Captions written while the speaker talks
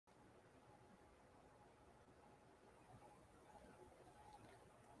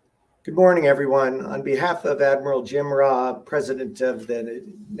Good morning, everyone. On behalf of Admiral Jim Robb, President of the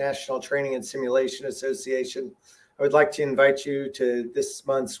National Training and Simulation Association, I would like to invite you to this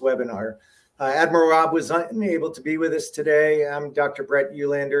month's webinar. Admiral Robb was unable to be with us today. I'm Dr. Brett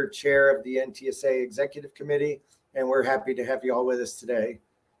Eulander, Chair of the NTSA Executive Committee, and we're happy to have you all with us today.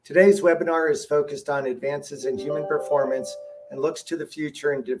 Today's webinar is focused on advances in human performance and looks to the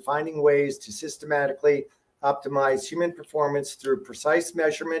future in defining ways to systematically optimize human performance through precise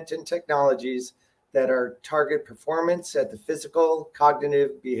measurement and technologies that are target performance at the physical,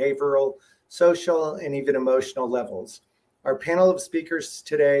 cognitive, behavioral, social, and even emotional levels. Our panel of speakers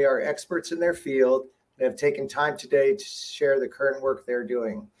today are experts in their field and have taken time today to share the current work they're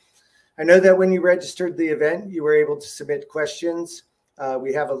doing. I know that when you registered the event, you were able to submit questions.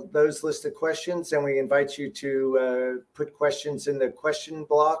 We have those list of questions, and we invite you to put questions in the question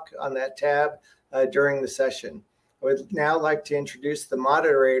block on that tab during the session. I would now like to introduce the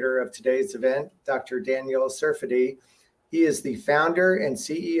moderator of today's event, Dr. Daniel Serfady. He is the founder and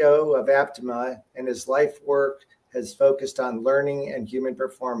CEO of Aptima, and his life work has focused on learning and human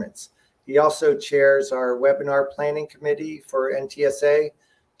performance. He also chairs our webinar planning committee for NTSA.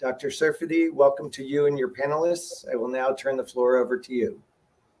 Dr. Serfady, welcome to you and your panelists. I will now turn the floor over to you.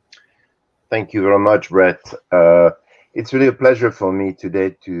 Thank you very much, Brett. It's really a pleasure for me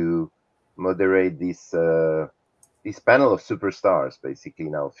today to moderate this panel of superstars, basically,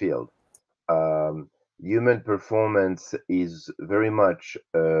 in our field. Human performance is very much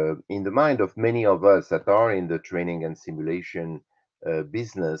in the mind of many of us that are in the training and simulation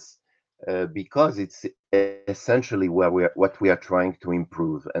business, because it's essentially what we are trying to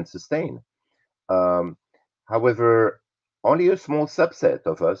improve and sustain. However, only a small subset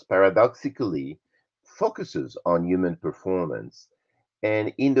of us, paradoxically, focuses on human performance.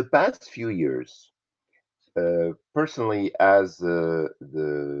 And in the past few years, personally, as the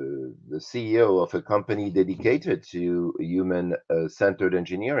CEO of a company dedicated to human-centered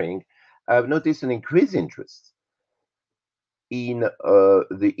engineering, I've noticed an increased interest in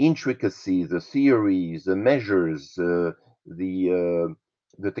the intricacies, the theories, the measures, the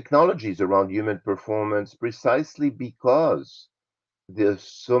technologies around human performance, precisely because there's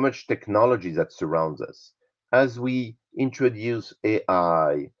so much technology that surrounds us. As we introduce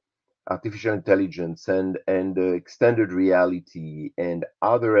AI, artificial intelligence, and extended reality and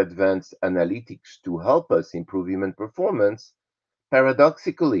other advanced analytics to help us improve human performance,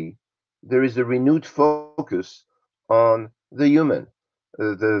 paradoxically, there is a renewed focus on the human,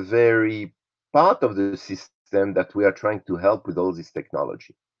 the very part of the system that we are trying to help with all this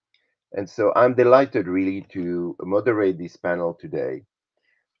technology. And so I'm delighted really to moderate this panel today.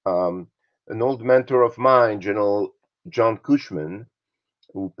 An old mentor of mine, General John Cushman,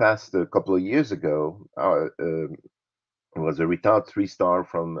 who passed a couple of years ago, was a retired three-star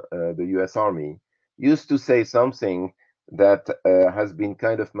from the US Army, used to say something that has been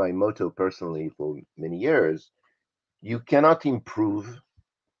kind of my motto personally for many years. You cannot improve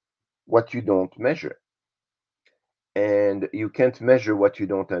what you don't measure. And you can't measure what you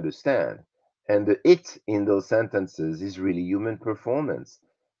don't understand. And the it in those sentences is really human performance.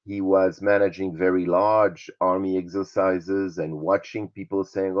 He was managing very large army exercises and watching people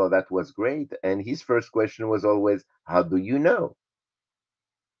saying, oh, that was great. And his first question was always, how do you know?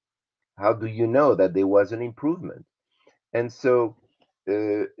 How do you know that there was an improvement? And so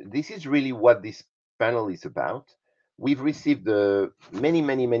this is really what this panel is about. We've received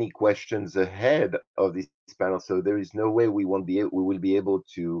many questions ahead of this panel, so there is no way we will be able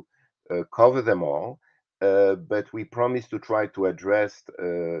to cover them all. But we promise to try to address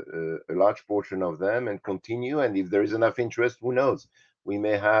a large portion of them and continue. And if there is enough interest, who knows? We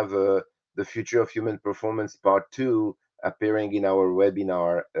may have the Future of Human Performance Part 2 appearing in our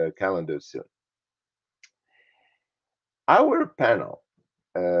webinar calendar soon. Our panel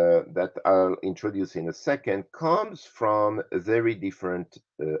that I'll introduce in a second comes from a very different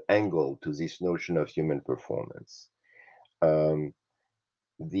angle to this notion of human performance.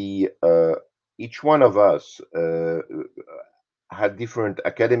 Each one of us had different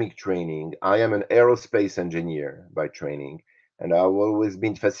academic training. I am an aerospace engineer by training, and I've always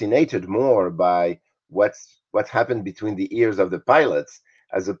been fascinated more by what happened between the ears of the pilots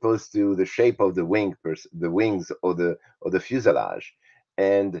as opposed to the shape of the wings or the fuselage.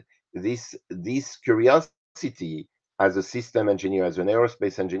 And this curiosity as a system engineer, as an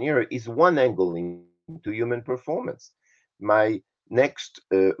aerospace engineer, is one angle into human performance. My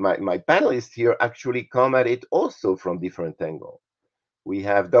panelists here actually come at it also from different angles. We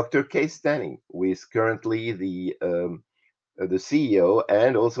have Dr. Kay Stanley, who is currently the CEO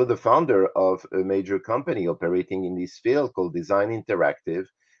and also the founder of a major company operating in this field called Design Interactive,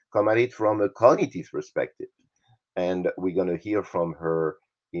 come at it from a cognitive perspective. And we're going to hear from her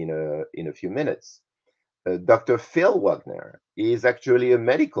in a few minutes. Dr. Phil Wagner is actually a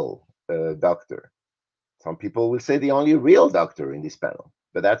medical doctor. Some people will say the only real doctor in this panel,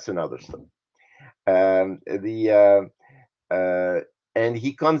 but that's another story. And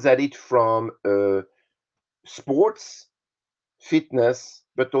he comes at it from sports, fitness,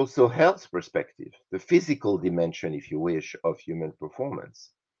 but also health perspective, the physical dimension, if you wish, of human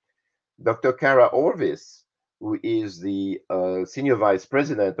performance. Dr. Kara Orvis, who is the Senior Vice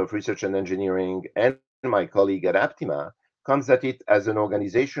President of Research and Engineering and my colleague at Aptima, comes at it as an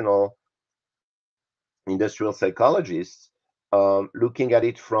organizational industrial psychologist, looking at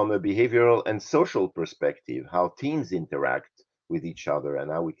it from a behavioral and social perspective, how teams interact with each other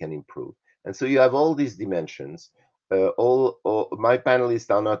and how we can improve. And so you have all these dimensions. All my panelists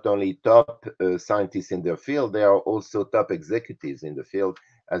are not only top scientists in their field, they are also top executives in the field,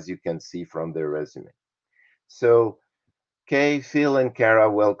 as you can see from their resume. So, Kay, Phil, and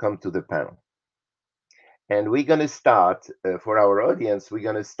Kara, welcome to the panel. And we're going to start, for our audience, we're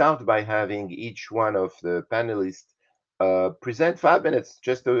going to start by having each one of the panelists present 5 minutes,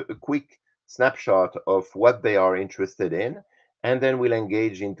 just a quick snapshot of what they are interested in, and then we'll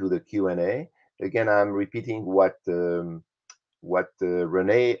engage into the Q&A. Again, I'm repeating what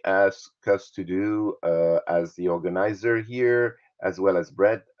Renee asked us to do as the organizer here, as well as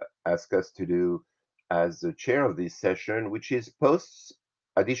Brett asked us to do as the chair of this session, which is post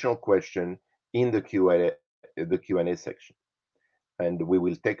additional question in the Q&A section. And we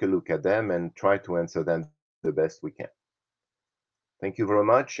will take a look at them and try to answer them the best we can. Thank you very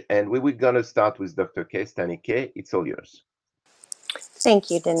much. And we were going to start with Dr. Kay Stanley. Kay, it's all yours.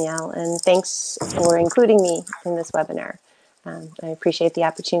 Thank you, Danielle, and thanks for including me in this webinar. I appreciate the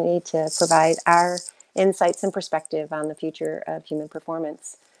opportunity to provide our insights and perspective on the future of human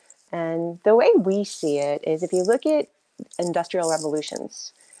performance. And the way we see it is, if you look at industrial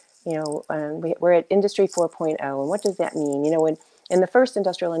revolutions, we're at Industry 4.0, and what does that mean? When in the first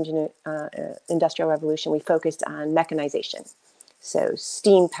industrial revolution, we focused on mechanization, so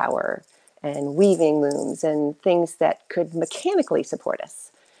steam power and weaving looms and things that could mechanically support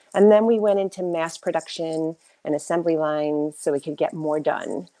us. And then we went into mass production and assembly lines so we could get more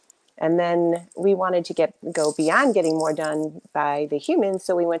done. And then we wanted to go beyond getting more done by the humans,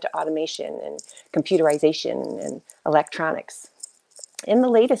 so we went to automation and computerization and electronics. In the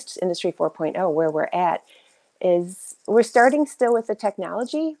latest Industry 4.0, where we're at, is we're starting still with the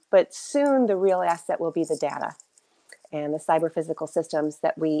technology, but soon the real asset will be the data and the cyber physical systems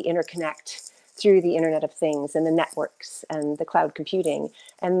that we interconnect through the Internet of Things and the networks and the cloud computing.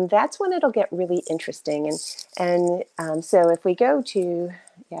 And that's when it'll get really interesting. So if we go to,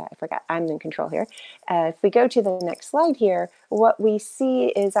 I forgot, I'm in control here. If we go to the next slide here, what we see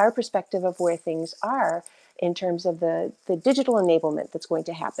is our perspective of where things are in terms of the digital enablement that's going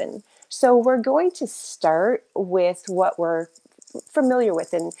to happen. So we're going to start with what we're familiar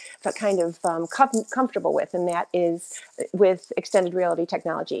with and kind of comfortable with, and that is with extended reality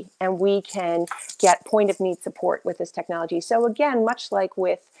technology. And we can get point of need support with this technology. So again, much like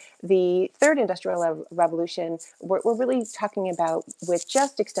with the third industrial revolution, we're really talking about, with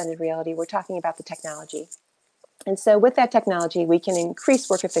just extended reality, we're talking about the technology. And so with that technology, we can increase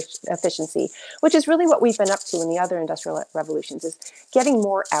work efficiency, which is really what we've been up to in the other industrial revolutions, is getting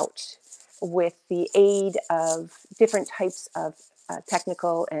more out with the aid of different types of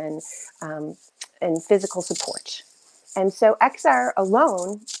technical and physical support. And so XR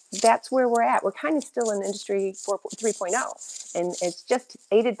alone, that's where we're at. We're kind of still in Industry 3.0, and it's just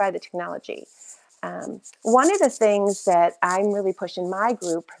aided by the technology. One of the things that I'm really pushing my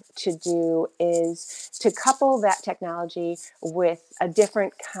group to do is to couple that technology with a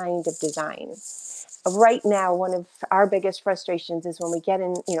different kind of design. Right now, one of our biggest frustrations is when we get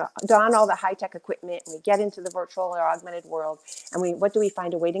in, don all the high-tech equipment and we get into the virtual or augmented world, and what do we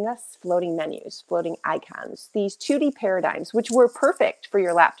find awaiting us? Floating menus, floating icons, these 2D paradigms, which were perfect for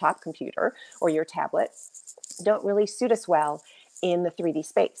your laptop computer or your tablet, don't really suit us well in the 3D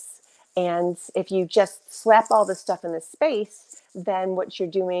space. And if you just slap all this stuff in this space, then what you're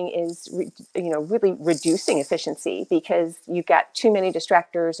doing is, really reducing efficiency, because you've got too many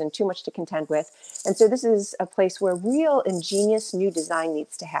distractors and too much to contend with. And so this is a place where real ingenious new design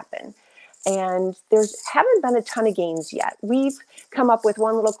needs to happen. And haven't been a ton of gains yet. We've come up with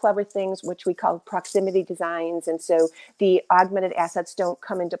one little clever things, which we call proximity designs. And so the augmented assets don't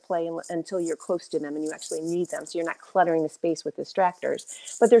come into play until you're close to them and you actually need them. So you're not cluttering the space with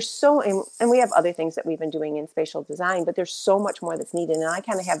distractors. But there's and we have other things that we've been doing in spatial design, but there's so much more that's needed. And I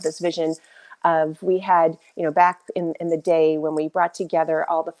kind of have this vision we had, back in the day when we brought together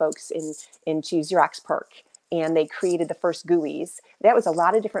all the folks into Xerox PERC, and they created the first GUIs. That was a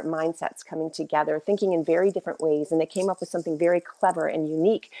lot of different mindsets coming together, thinking in very different ways, and they came up with something very clever and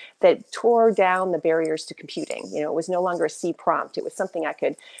unique that tore down the barriers to computing. It was no longer a C prompt. It was something I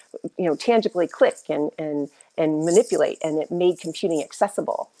could, tangibly click and manipulate, and it made computing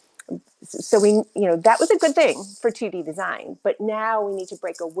accessible. So that was a good thing for 2D design, but now we need to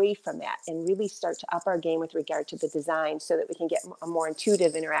break away from that and really start to up our game with regard to the design so that we can get a more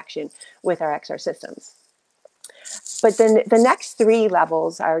intuitive interaction with our XR systems. But then the next 3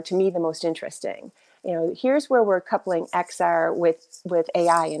 levels are, to me, the most interesting. Here's where we're coupling XR with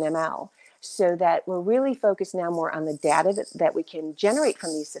AI and ML, so that we're really focused now more on the data that we can generate from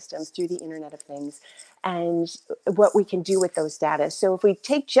these systems through the Internet of Things, and what we can do with those data. So if we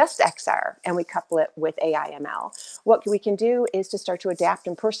take just XR and we couple it with AI ML, what we can do is to start to adapt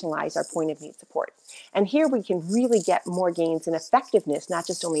and personalize our point of need support. And here we can really get more gains in effectiveness, not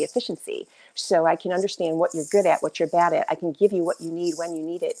just only efficiency. So I can understand what you're good at, what you're bad at. I can give you what you need when you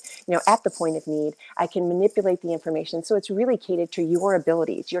need it, at the point of need. I can manipulate the information. So it's really catered to your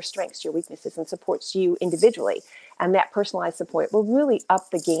abilities, your strengths, your weaknesses, and supports you individually. And that personalized support will really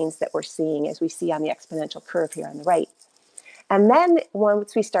up the gains that we're seeing, as we see on the exponential curve here on the right. And then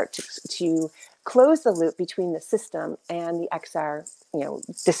once we start to close the loop between the system and the XR,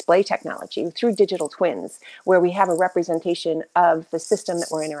 display technology through digital twins, where we have a representation of the system that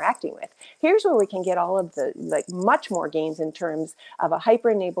we're interacting with. Here's where we can get all of the, much more gains in terms of a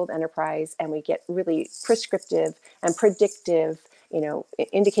hyper-enabled enterprise, and we get really prescriptive and predictive,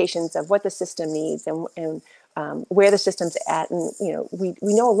 indications of what the system needs and where the system's at. And, we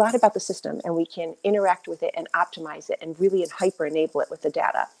know a lot about the system, and we can interact with it and optimize it and really hyper-enable it with the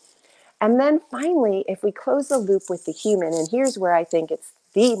data. And then finally, if we close the loop with the human, and here's where I think it's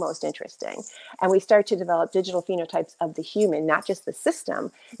the most interesting, and we start to develop digital phenotypes of the human, not just the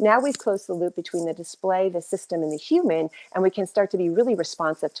system. Now we've closed the loop between the display, the system, and the human, and we can start to be really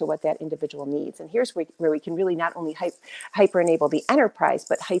responsive to what that individual needs. And here's where we can really not only hyper-enable the enterprise,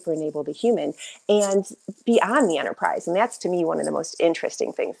 but hyper-enable the human and beyond the enterprise. And that's, to me, one of the most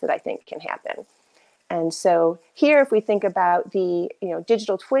interesting things that I think can happen. And so here, if we think about the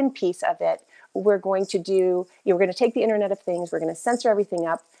digital twin piece of it, we're going to do, we're going to take the Internet of Things, we're going to sensor everything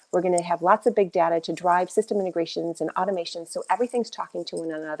up, we're going to have lots of big data to drive system integrations and automation, so everything's talking to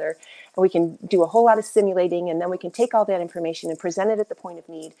one another, and we can do a whole lot of simulating, and then we can take all that information and present it at the point of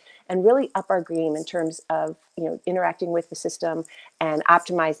need and really up our game in terms of interacting with the system and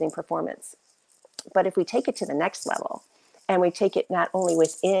optimizing performance. But if we take it to the next level, and we take it not only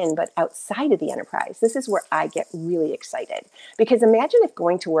within, but outside of the enterprise, this is where I get really excited. Because imagine if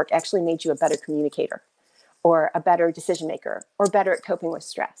going to work actually made you a better communicator, or a better decision maker, or better at coping with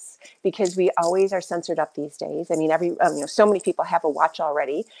stress. Because we always are censored up these days. I mean, so many people have a watch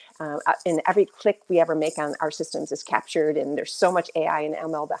already, and every click we ever make on our systems is captured, and there's so much AI and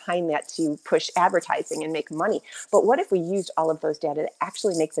ML behind that to push advertising and make money. But what if we used all of those data to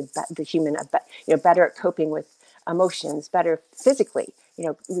actually make the human better at coping with emotions, better physically?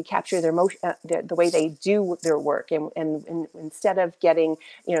 We capture their emotion, the way they do their work, and instead of getting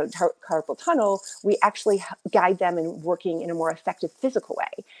carpal tunnel, we actually guide them in working in a more effective physical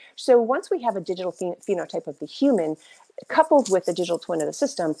way. So once we have a digital phenotype of the human, coupled with the digital twin of the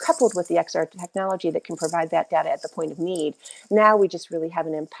system, coupled with the XR technology that can provide that data at the point of need, now we just really have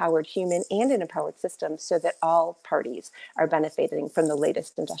an empowered human and an empowered system, so that all parties are benefiting from the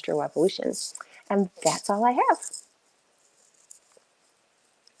latest industrial revolution. And that's all I have.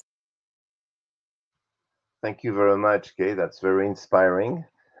 Thank you very much, Kay. That's very inspiring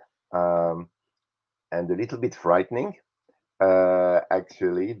and a little bit frightening,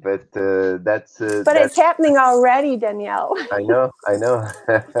 actually. But that's. But it's happening already, Danielle. I know.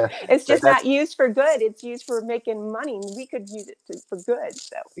 It's just not used for good. It's used for making money. We could use it for good.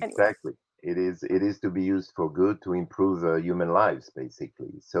 So anyway. Exactly. It is to be used for good, to improve human lives,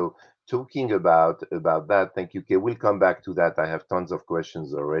 basically. So talking about that, thank you, Kay. We'll come back to that. I have tons of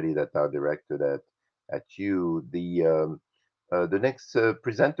questions already that are directed at you. The next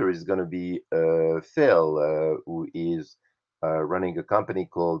presenter is going to be Phil, who is running a company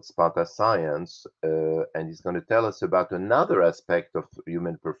called Sparta Science, and he's going to tell us about another aspect of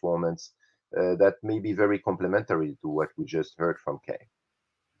human performance that may be very complementary to what we just heard from Kay.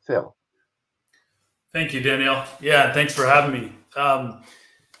 Phil. Thank you, Danielle. Yeah, thanks for having me.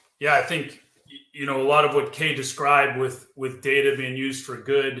 Yeah, I think a lot of what Kay described with data being used for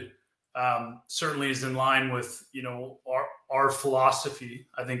good certainly is in line with our philosophy.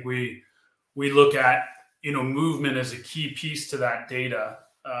 I think we look at movement as a key piece to that data,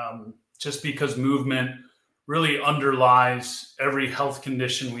 just because movement really underlies every health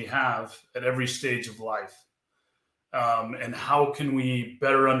condition we have at every stage of life. And how can we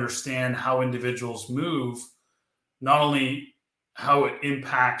better understand how individuals move, not only how it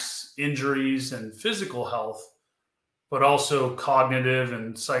impacts injuries and physical health, but also cognitive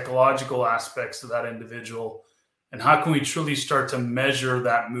and psychological aspects of that individual. And how can we truly start to measure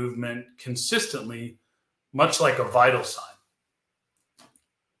that movement consistently, much like a vital sign?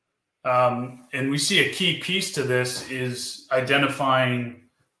 And we see a key piece to this is identifying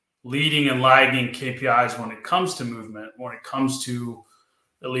leading and lagging KPIs when it comes to movement, when it comes to,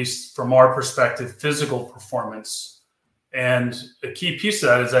 at least from our perspective, physical performance. And a key piece of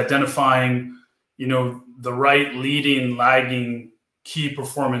that is identifying, the right leading, lagging key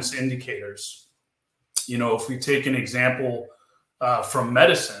performance indicators. If we take an example from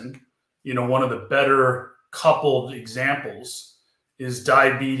medicine, one of the better coupled examples is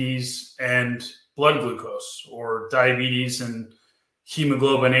diabetes and blood glucose, or diabetes and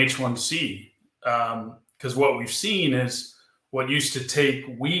hemoglobin H1C. Because what we've seen is what used to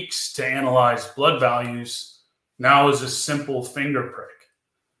take weeks to analyze blood values now is a simple finger prick.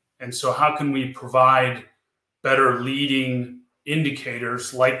 And so how can we provide better leading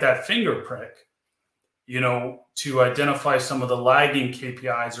indicators like that finger prick, to identify some of the lagging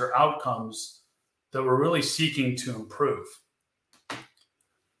KPIs or outcomes that we're really seeking to improve?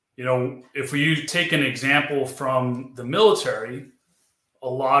 If we take an example from the military, a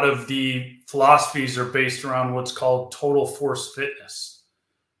lot of the philosophies are based around what's called total force fitness.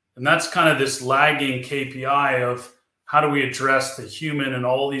 And that's kind of this lagging KPI of how do we address the human and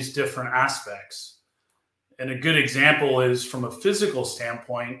all these different aspects. And a good example is from a physical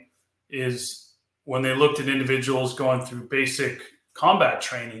standpoint is when they looked at individuals going through basic combat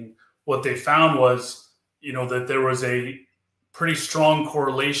training, what they found was, that there was a pretty strong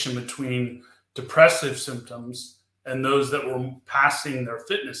correlation between depressive symptoms and those that were passing their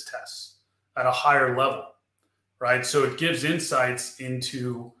fitness tests at a higher level, right? So it gives insights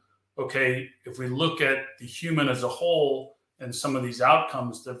into, okay, if we look at the human as a whole and some of these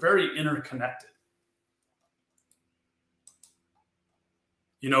outcomes, they're very interconnected.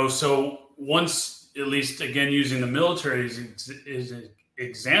 So once, at least again, using the military as an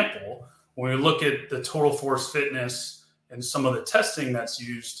example, when we look at the total force fitness and some of the testing that's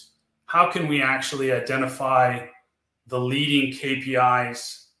used, how can we actually identify the leading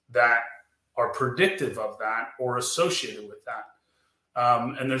KPIs that are predictive of that or associated with that?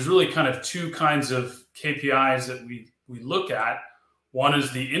 And there's really kind of two kinds of KPIs that we look at. One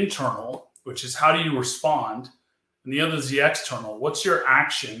is the internal, which is how do you respond? And the other is the external. What's your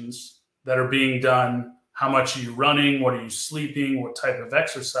actions that are being done? How much are you running? What are you sleeping? What type of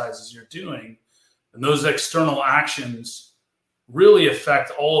exercises you're doing? And those external actions really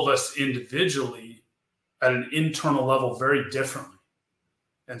affect all of us individually at an internal level very differently.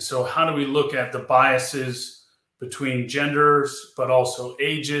 And so how do we look at the biases between genders, but also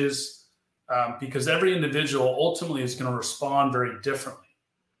ages? Because every individual ultimately is going to respond very differently.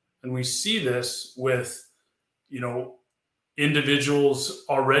 And we see this with, individuals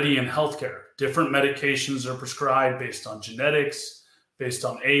already in healthcare. Different medications are prescribed based on genetics, based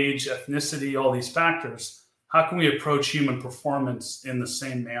on age, ethnicity, all these factors. How can we approach human performance in the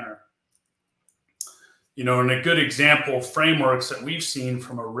same manner? And a good example, frameworks that we've seen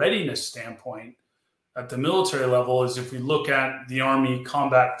from a readiness standpoint at the military level is if we look at the Army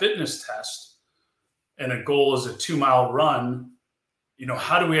combat fitness test and a goal is a 2-mile run,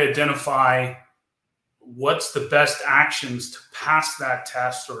 how do we identify what's the best actions to pass that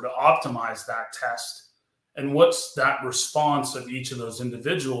test or to optimize that test? And what's that response of each of those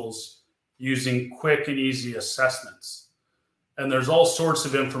individuals using quick and easy assessments? And there's all sorts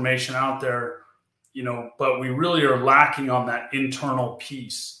of information out there, but we really are lacking on that internal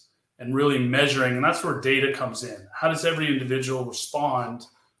piece and really measuring. And that's where data comes in. How does every individual respond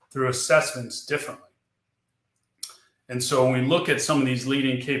through assessments differently? And so when we look at some of these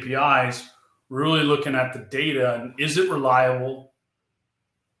leading KPIs, we're really looking at the data and is it reliable?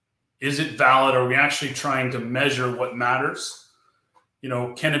 Is it valid? Are we actually trying to measure what matters?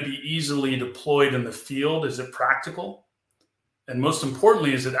 Can it be easily deployed in the field? Is it practical? And most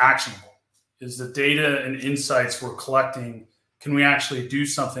importantly, is it actionable? Is the data and insights we're collecting, can we actually do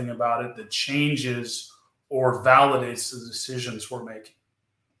something about it that changes or validates the decisions we're making?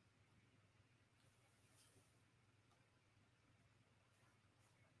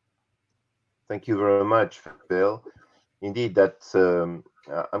 Thank you very much, Bill. Indeed, that's I'm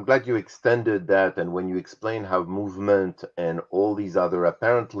glad you extended that, and when you explain how movement and all these other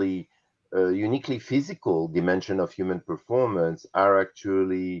apparently uniquely physical dimension of human performance are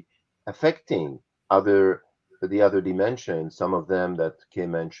actually affecting the other dimensions. Some of them that Kay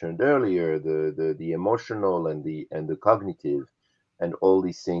mentioned earlier, the emotional and the cognitive, and all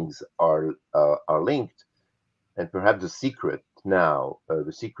these things are linked. And perhaps the secret now,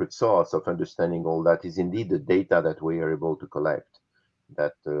 the secret sauce of understanding all that is indeed the data that we are able to collect,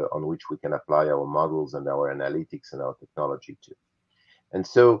 that on which we can apply our models and our analytics and our technology to. And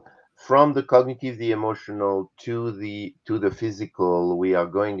so from the cognitive, the emotional to the physical, we are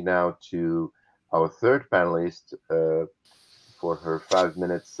going now to our third panelist for her 5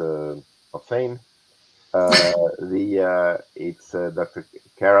 minutes of fame. It's Dr.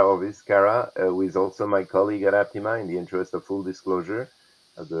 Kara Ovis. Kara, who is also my colleague at Aptima, in the interest of full disclosure.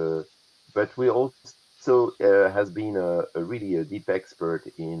 But we also has been really a deep expert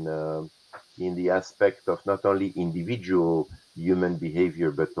in the aspect of not only individual human behavior,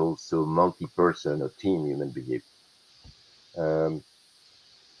 but also multi-person or team human behavior.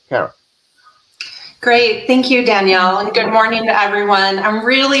 Kara. Great. Thank you, Danielle, and good morning to everyone. I'm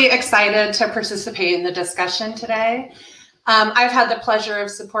really excited to participate in the discussion today. I've had the pleasure of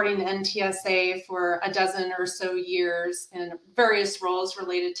supporting the NTSA for a dozen or so years in various roles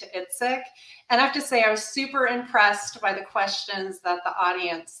related to ITSIC. And I have to say, I was super impressed by the questions that the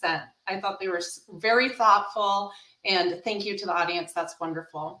audience sent. I thought they were very thoughtful, and thank you to the audience. That's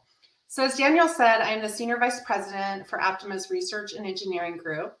wonderful. So as Danielle said, I'm the Senior Vice President for Aptima's Research and Engineering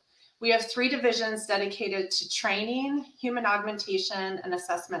Group. We have 3 divisions dedicated to training, human augmentation, and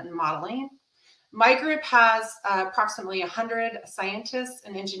assessment and modeling. My group has approximately 100 scientists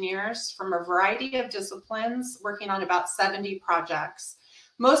and engineers from a variety of disciplines working on about 70 projects.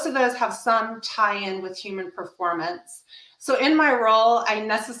 Most of those have some tie-in with human performance. So in my role, I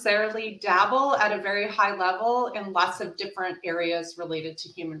necessarily dabble at a very high level in lots of different areas related to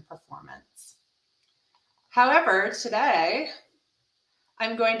human performance. However, today,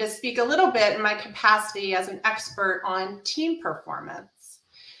 I'm going to speak a little bit in my capacity as an expert on team performance.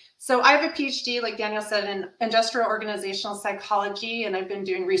 So I have a PhD, like Danielle said, in industrial organizational psychology, and I've been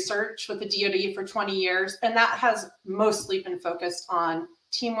doing research with the DoD for 20 years, and that has mostly been focused on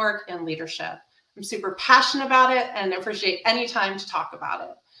teamwork and leadership. I'm super passionate about it and appreciate any time to talk about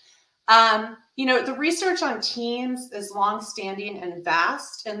it. You know, the research on teams is longstanding and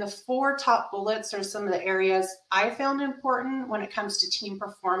vast, and the 4 top bullets are some of the areas I found important when it comes to team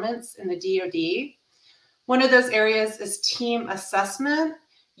performance in the DoD. One of those areas is team assessment.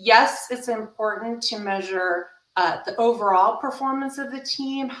 Yes, it's important to measure the overall performance of the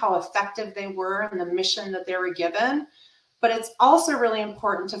team, how effective they were in the mission that they were given, but it's also really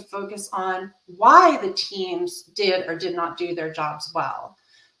important to focus on why the teams did or did not do their jobs well.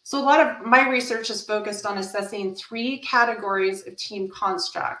 So a lot of my research is focused on assessing 3 categories of team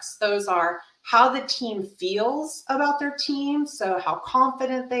constructs. Those are how the team feels about their team, so how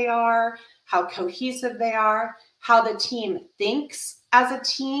confident they are, how cohesive they are, how the team thinks as a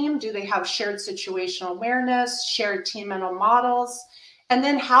team, do they have shared situational awareness, shared team mental models, and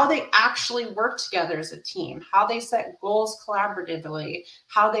then how they actually work together as a team, how they set goals collaboratively,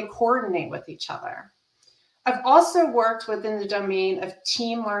 how they coordinate with each other. I've also worked within the domain of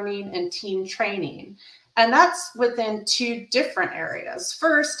team learning and team training, and that's within 2 different areas.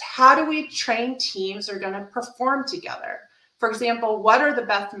 First, how do we train teams that are going to perform together? For example, what are the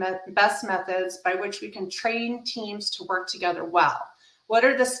best methods by which we can train teams to work together well? What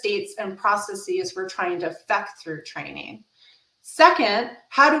are the states and processes we're trying to affect through training? Second,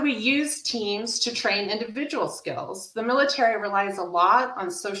 how do we use teams to train individual skills? The military relies a lot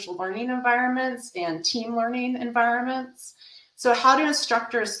on social learning environments and team learning environments. So how do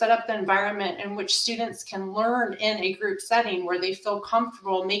instructors set up the environment in which students can learn in a group setting where they feel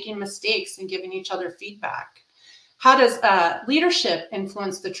comfortable making mistakes and giving each other feedback? How does leadership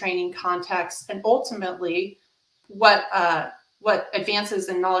influence the training context, and ultimately what advances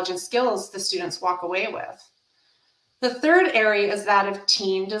in knowledge and skills the students walk away with? The third area is that of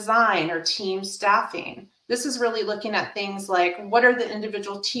team design or team staffing. This is really looking at things like, what are the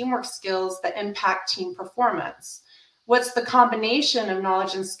individual teamwork skills that impact team performance? What's the combination of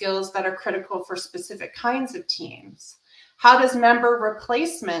knowledge and skills that are critical for specific kinds of teams? How does member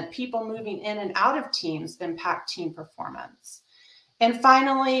replacement, people moving in and out of teams, impact team performance? And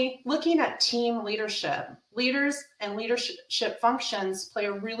finally, looking at team leadership. Leaders and leadership functions play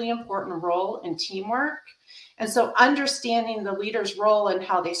a really important role in teamwork. And so understanding the leader's role and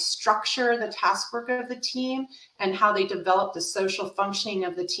how they structure the task work of the team and how they develop the social functioning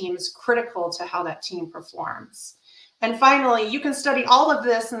of the team is critical to how that team performs. And finally, you can study all of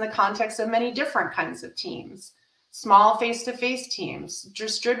this in the context of many different kinds of teams. small face-to-face teams,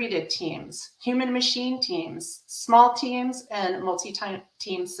 distributed teams, human-machine teams, small teams, and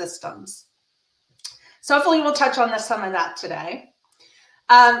multi-team systems. So hopefully we'll touch on some of that today.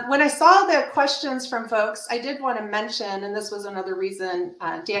 When I saw the questions from folks, I did want to mention, and this was another reason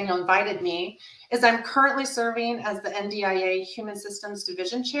Daniel invited me, is I'm currently serving as the NDIA Human Systems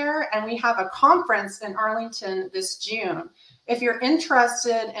Division Chair, and we have a conference in Arlington this June. If you're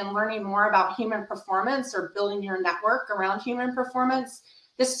interested in learning more about human performance or building your network around human performance,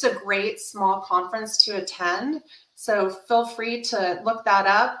 this is a great small conference to attend. So feel free to look that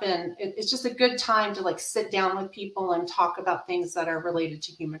up, and it's just a good time to like sit down with people and talk about things that are related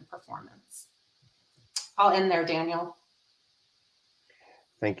to human performance. I'll end there, Daniel.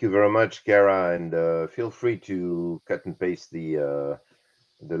 Thank you very much, Kara, and feel free to cut and paste the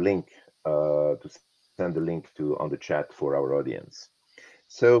link to send the link to on the chat for our audience.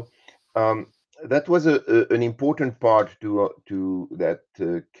 So that was an important part to that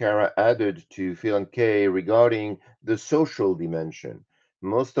Kara added to Phil and Kay regarding the social dimension.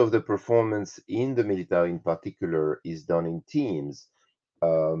 Most of the performance in the military in particular is done in teams.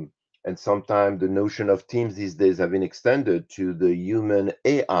 And sometimes the notion of teams these days have been extended to the human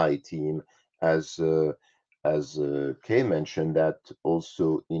AI team, as Kay mentioned that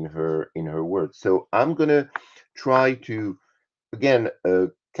also in her words. So I'm gonna try to again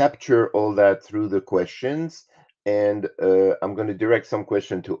capture all that through the questions, and I'm going to direct some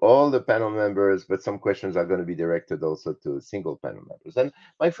questions to all the panel members, but some questions are going to be directed also to single panel members. And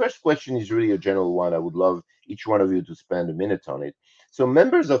my first question is really a general one. I would love each one of you to spend a minute on it. So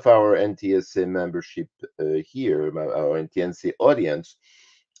members of our NTSA membership here, our NTSA audience,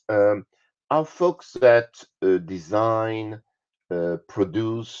 are folks that design,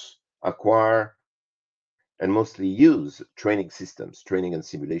 produce, acquire, and mostly use training systems, training and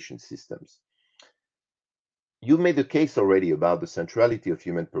simulation systems. You made a case already about the centrality of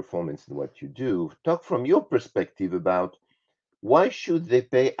human performance in what you do. Talk from your perspective about why should they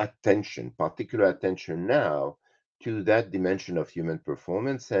pay attention, particular attention now, to that dimension of human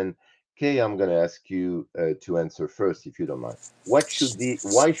performance? And Kay, I'm going to ask you to answer first, if you don't mind. Why should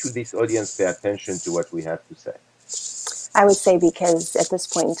this audience pay attention to what we have to say? I would say because at this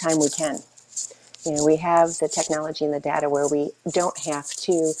point in time we can. You know, we have the technology and the data where we don't have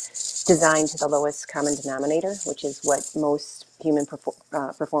to design to the lowest common denominator, which is what most human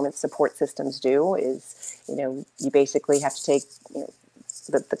performance support systems do. Is, you know, you basically have to take, you know,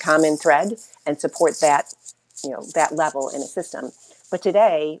 the common thread and support that, you know, that level in a system. But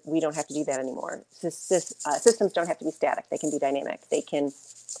today we don't have to do that anymore. Systems don't have to be static; they can be dynamic. They can,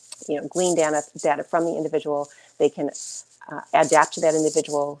 you know, glean data from the individual. They can adapt to that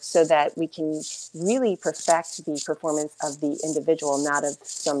individual so that we can really perfect the performance of the individual, not of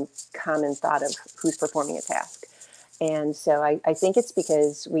some common thought of who's performing a task. And so I think it's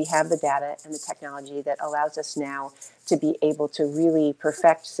because we have the data and the technology that allows us now to be able to really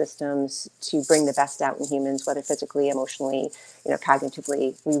perfect systems to bring the best out in humans, whether physically, emotionally, you know,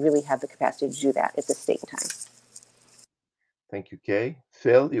 cognitively. We really have the capacity to do that at this state in time. Thank you, Kay.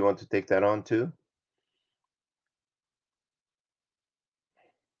 Phil, you want to take that on too?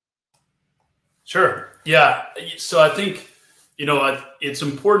 Sure. Yeah. So I think, you know, it's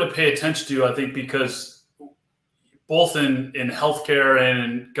important to pay attention to, I think, because both in healthcare and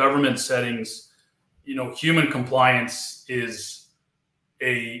in government settings, you know, human compliance is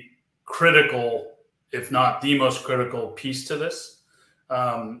a critical, if not the most critical piece to this.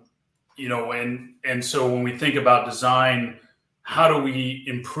 You know, and so when we think about design, how do we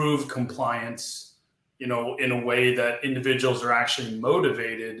improve compliance, you know, in a way that individuals are actually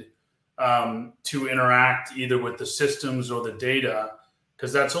motivated to interact either with the systems or the data,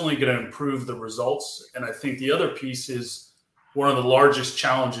 because that's only going to improve the results. And I think the other piece is one of the largest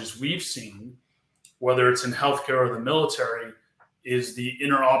challenges we've seen, whether it's in healthcare or the military, is the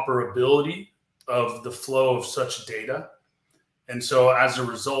interoperability of the flow of such data. And so as a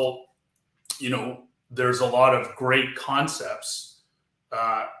result, you know, there's a lot of great concepts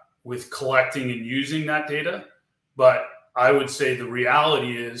with collecting and using that data. But I would say the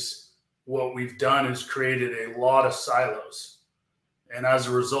reality is what we've done is created a lot of silos. And as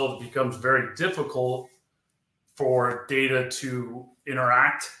a result, it becomes very difficult for data to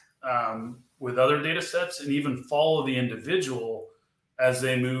interact with other data sets and even follow the individual as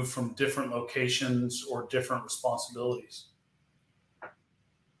they move from different locations or different responsibilities.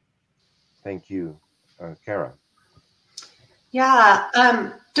 Thank you. Kara. Yeah,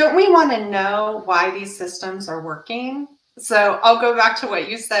 don't we want to know why these systems are working? So I'll go back to what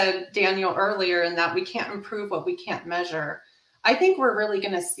you said, Daniel, earlier, in that we can't improve what we can't measure. I think we're really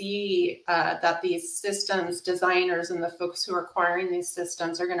going to see that these systems designers and the folks who are acquiring these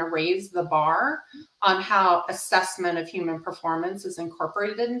systems are going to raise the bar on how assessment of human performance is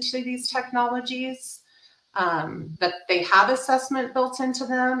incorporated into these technologies, that they have assessment built into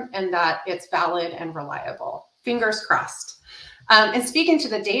them and that it's valid and reliable. Fingers crossed. And speaking to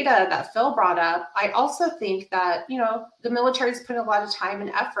the data that Phil brought up, I also think that, you know, the military is putting a lot of time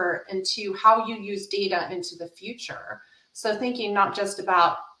and effort into how you use data into the future. So thinking not just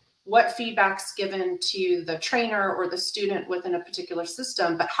about what feedback's given to the trainer or the student within a particular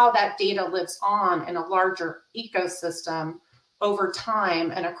system, but how that data lives on in a larger ecosystem over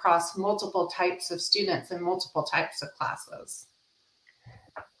time and across multiple types of students and multiple types of classes.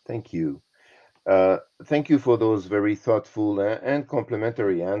 Thank you. Thank you for those very thoughtful and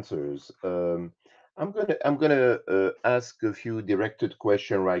complementary answers. I'm gonna ask a few directed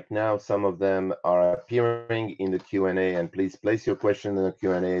questions right now. Some of them are appearing in the Q&A, and please place your question in the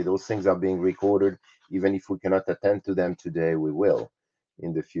Q&A. Those things are being recorded. Even if we cannot attend to them today, we will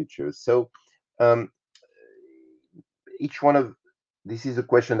in the future. So this is a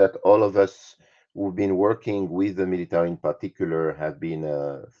question that all of us who've been working with the military in particular have been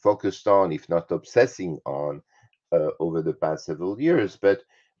focused on, if not obsessing on, over the past several years. But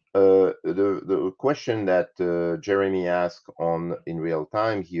the question that Jeremy asked in real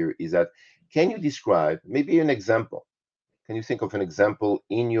time here is that, can you describe maybe an example? Can you think of an example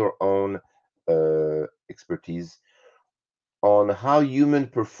in your own expertise on how human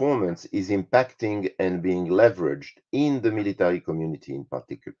performance is impacting and being leveraged in the military community in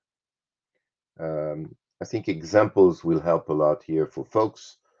particular? I think examples will help a lot here for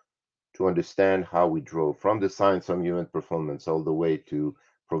folks to understand how we drove from the science of human performance all the way to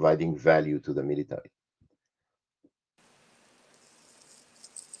providing value to the military.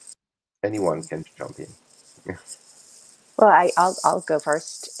 Anyone can jump in. Well, I'll go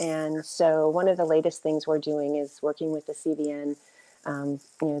first. And so one of the latest things we're doing is working with the CVN,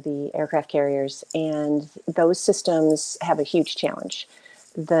 you know, the aircraft carriers, and those systems have a huge challenge.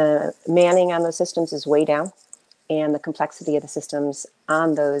 The manning on those systems is way down, and the complexity of the systems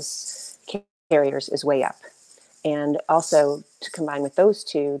on those carriers is way up. And also, to combine with those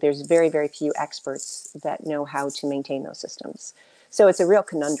two, there's very, very few experts that know how to maintain those systems. So it's a real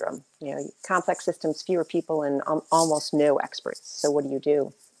conundrum. You know, complex systems, fewer people, and almost no experts. So what do you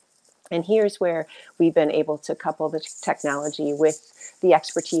do? And here's where we've been able to couple the technology with the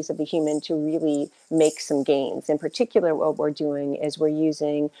expertise of the human to really make some gains. In particular, what we're doing is we're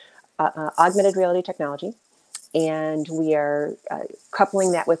using augmented reality technology, and we are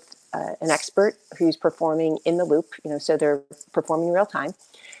coupling that with an expert who's performing in the loop, you know, so they're performing in real time,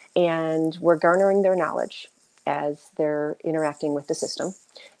 and we're garnering their knowledge as they're interacting with the system.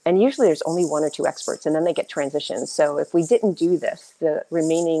 And usually there's only one or two experts, and then they get transitioned. So if we didn't do this, the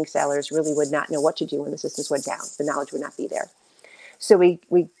remaining sailors really would not know what to do when the systems went down. The knowledge would not be there. So we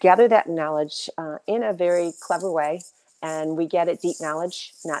gather that knowledge in a very clever way, and we get it deep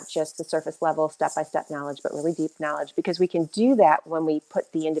knowledge, not just the surface level, step-by-step knowledge, but really deep knowledge, because we can do that when we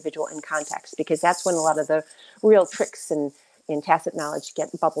put the individual in context, because that's when a lot of the real tricks and tacit knowledge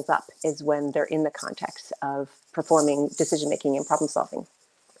bubbles up, is when they're in the context of performing decision-making and problem-solving.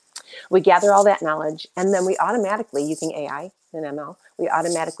 We gather all that knowledge, and then we automatically, using AI and ML, we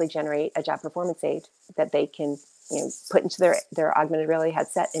automatically generate a job performance aid that they can, you know, put into their augmented reality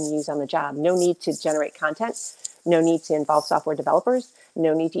headset and use on the job. No need to generate content, no need to involve software developers,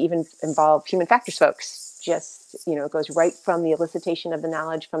 no need to even involve human factors folks. Just, you know, it goes right from the elicitation of the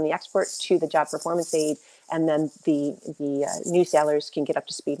knowledge from the expert to the job performance aid, and then the new sailors can get up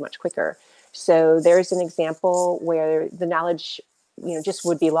to speed much quicker. So there's an example where the knowledge, you know, just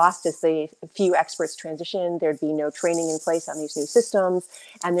would be lost as the few experts transition. There'd be no training in place on these new systems,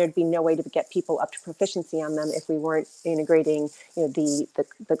 and there'd be no way to get people up to proficiency on them if we weren't integrating, you know,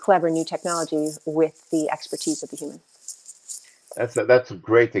 the clever new technology with the expertise of the human. That's a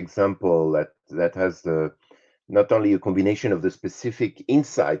great example that has not only a combination of the specific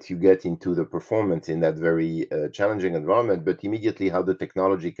insights you get into the performance in that very challenging environment, but immediately how the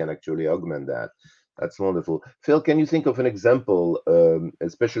technology can actually augment that. That's wonderful. Phil, can you think of an example,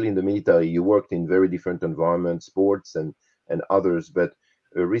 especially in the military? You worked in very different environments, sports and others, but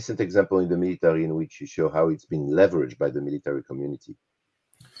a recent example in the military in which you show how it's been leveraged by the military community.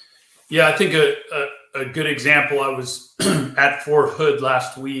 Yeah, I think a good example, I was at Fort Hood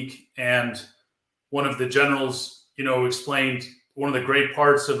last week, and one of the generals, you know, explained one of the great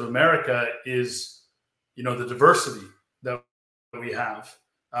parts of America is, you know, the diversity that we have.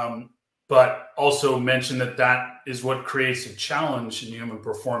 But also mentioned that is what creates a challenge in human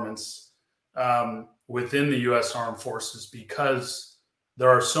performance, within the U.S. Armed Forces, because there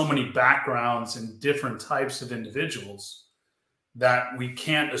are so many backgrounds and different types of individuals that we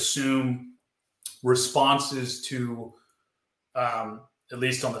can't assume responses to, at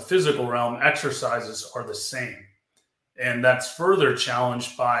least on the physical realm, exercises are the same. And that's further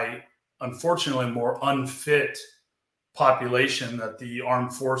challenged by, unfortunately, more unfit population that the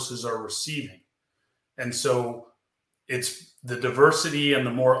armed forces are receiving. And so it's the diversity and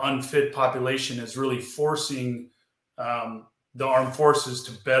the more unfit population is really forcing the armed forces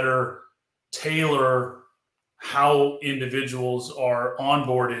to better tailor how individuals are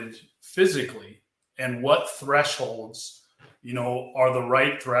onboarded physically and what thresholds, are the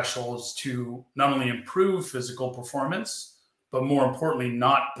right thresholds to not only improve physical performance, but more importantly,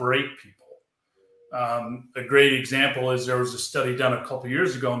 not break people. A great example is there was a study done a couple of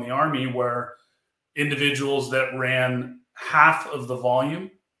years ago in the Army where individuals that ran half of the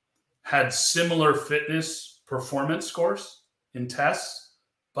volume had similar fitness performance scores in tests,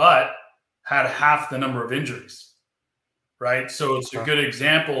 but had half the number of injuries, right? So it's a good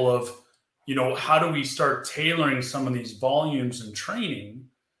example of, how do we start tailoring some of these volumes and training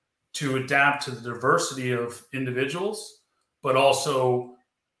to adapt to the diversity of individuals, but also,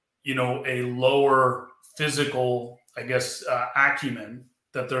 a lower physical, acumen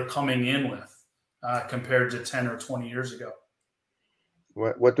that they're coming in with compared to 10 or 20 years ago.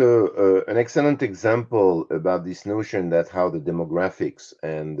 What an excellent example about this notion that how the demographics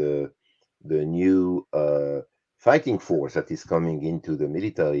and the new fighting force that is coming into the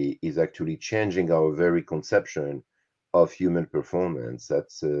military is actually changing our very conception of human performance.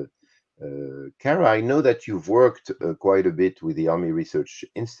 That's Kara, I know that you've worked quite a bit with the Army Research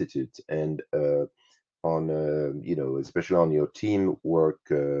Institute and on, especially on your team work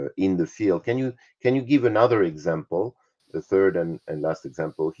in the field. Can you give another example, the third and last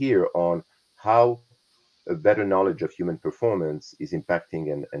example here, on how a better knowledge of human performance is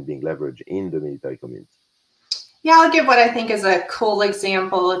impacting and being leveraged in the military community? Yeah, I'll give what I think is a cool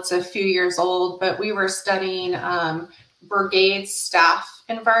example. It's a few years old, but we were studying brigade staff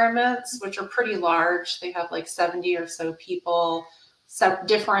environments, which are pretty large. They have like 70 or so people,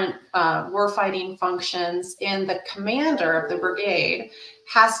 different warfighting functions, and the commander of the brigade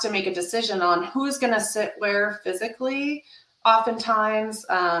has to make a decision on who's going to sit where physically, oftentimes.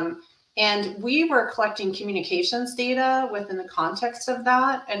 And we were collecting communications data within the context of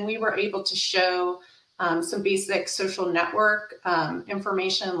that, and we were able to show some basic social network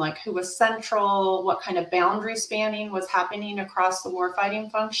information, like who was central, what kind of boundary spanning was happening across the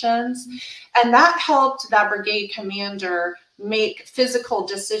warfighting functions. And that helped that brigade commander make physical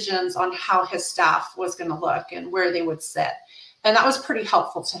decisions on how his staff was going to look and where they would sit. And that was pretty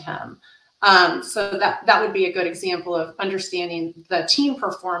helpful to him. So that would be a good example of understanding the team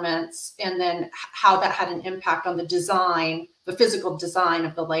performance and then how that had an impact on the design, the physical design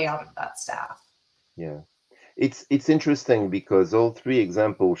of the layout of that staff. Yeah, it's interesting because all three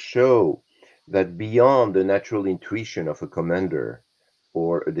examples show that beyond the natural intuition of a commander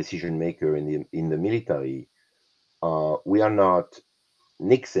or a decision maker in the military, we are not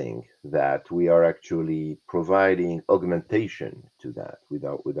nixing that. We are actually providing augmentation to that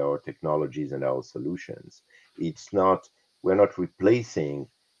with our technologies and our solutions. We're not replacing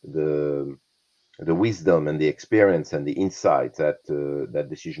the wisdom and the experience and the insights that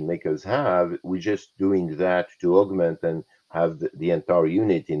decision makers have. We're just doing that to augment and have the entire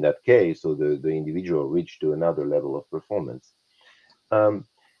unit in that case, so the individual reach to another level of performance.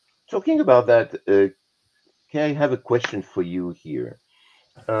 Talking about that, Kay, I have a question for you here.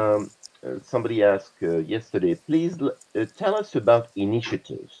 Somebody asked yesterday, please tell us about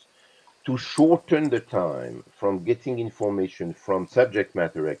initiatives to shorten the time from getting information from subject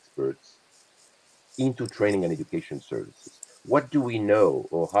matter experts into training and education services. What do we know,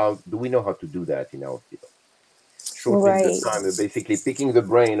 or how do we know how to do that in our field? Shortening the time, basically picking the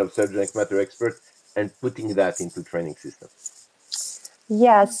brain of subject matter experts and putting that into training systems.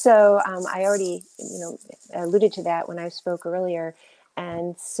 Yeah, so I already, alluded to that when I spoke earlier.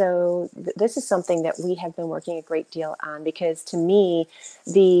 And so this is something that we have been working a great deal on, because to me,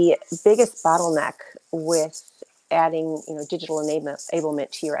 the biggest bottleneck with adding, digital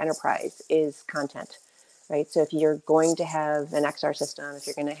enablement to your enterprise is content, right? So if you're going to have an XR system, if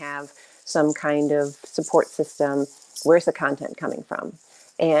you're going to have some kind of support system, where's the content coming from?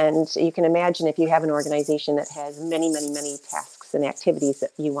 And you can imagine if you have an organization that has many, many, many tasks and activities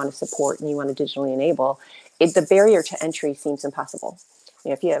that you want to support and you want to digitally enable, the barrier to entry seems impossible.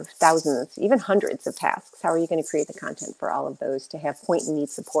 If you have thousands, even hundreds of tasks, how are you going to create the content for all of those to have point and need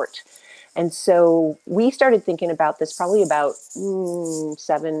support? And so we started thinking about this probably about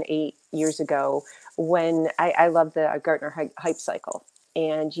 7, 8, years ago when I love the Gartner hype cycle.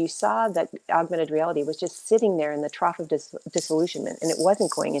 And you saw that augmented reality was just sitting there in the trough of disillusionment, and it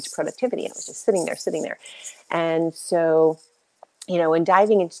wasn't going into productivity, and it was just sitting there. And so, you know, in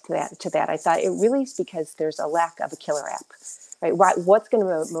diving into that, I thought it really is because there's a lack of a killer app, right? What's going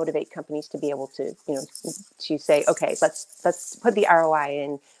to motivate companies to be able to, you know, to say, okay, let's put the ROI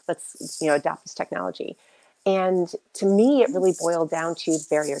in, let's, you know, adopt this technology. And to me, it really boiled down to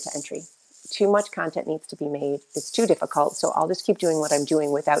barrier to entry. Too much content needs to be made. It's too difficult. So I'll just keep doing what I'm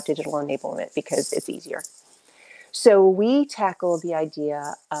doing without digital enablement because it's easier. So we tackled the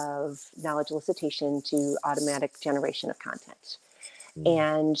idea of knowledge elicitation to automatic generation of content.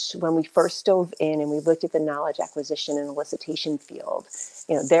 And when we first dove in and we looked at the knowledge acquisition and elicitation field,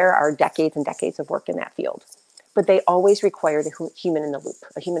 you know, there are decades and decades of work in that field. But they always required a human in the loop,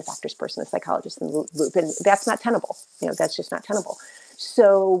 a human factors person, a psychologist in the loop. And that's not tenable. You know, that's just not tenable.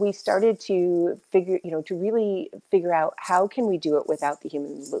 So we started to really figure out how can we do it without the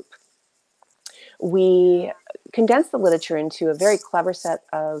human in the loop. We condensed the literature into a very clever set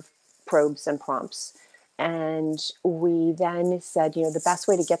of probes and prompts. And we then said, you know, the best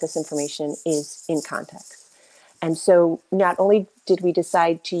way to get this information is in context. And so not only did we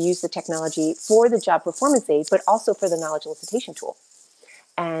decide to use the technology for the job performance aid, but also for the knowledge elicitation tool.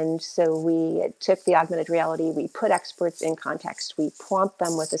 And so we took the augmented reality, we put experts in context, we prompt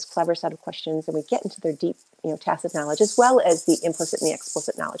them with this clever set of questions, and we get into their deep, you know, tacit knowledge, as well as the implicit and the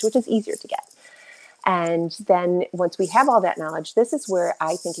explicit knowledge, which is easier to get. And then once we have all that knowledge, this is where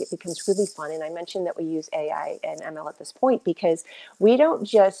I think it becomes really fun. And I mentioned that we use AI and ML at this point because we don't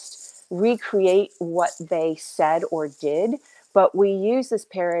just recreate what they said or did, but we use this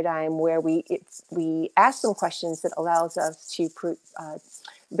paradigm where we ask them questions that allows us to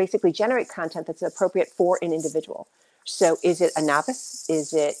basically generate content that's appropriate for an individual. So is it a novice?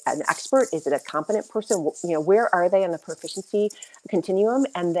 Is it an expert? Is it a competent person? You know, where are they on the proficiency continuum?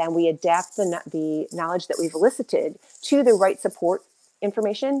 And then we adapt the knowledge that we've elicited to the right support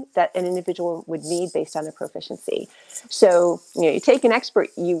information that an individual would need based on their proficiency. So, you know, you take an expert,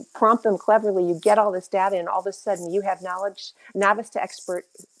 you prompt them cleverly, you get all this data, and all of a sudden you have knowledge, novice to expert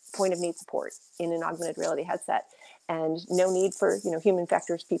point of need support in an augmented reality headset. And no need for, you know, human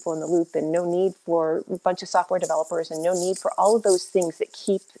factors people in the loop, and no need for a bunch of software developers, and no need for all of those things that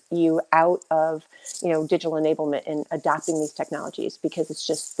keep you out of, you know, digital enablement and adopting these technologies, because it's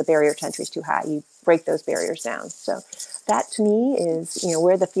just the barrier to entry is too high. You break those barriers down. So that to me is, you know,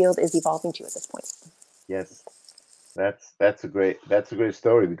 where the field is evolving to at this point. Yes, that's a great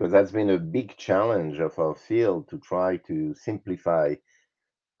story, because that's been a big challenge of our field to try to simplify,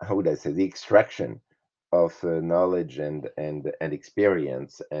 how would I say, the extraction of knowledge and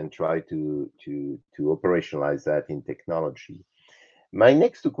experience, and try to operationalize that in technology. My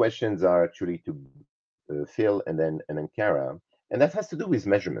next two questions are actually to Phil and then Kara, and that has to do with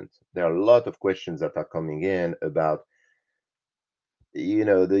measurement. There are a lot of questions that are coming in about, you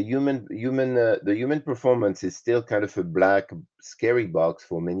know, the human performance is still kind of a black, scary box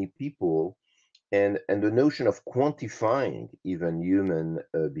for many people, and the notion of quantifying even human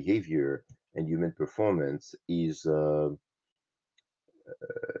behavior and human performance is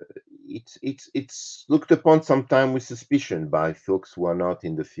it's looked upon sometimes with suspicion by folks who are not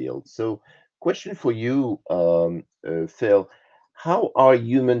in the field. So, question for you, Phil: how are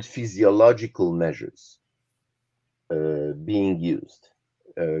human physiological measures being used?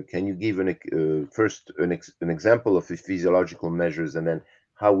 Can you give first an example of the physiological measures, and then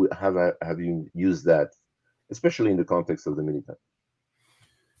how have you used that, especially in the context of the military?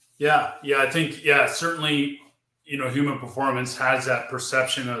 Yeah, I think, certainly, you know, human performance has that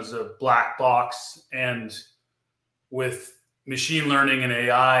perception as a black box, and with machine learning and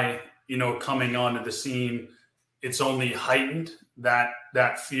AI, you know, coming onto the scene, it's only heightened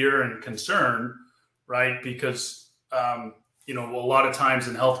that fear and concern, right? Because you know, a lot of times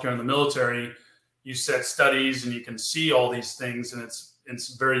in healthcare and the military, you set studies and you can see all these things, and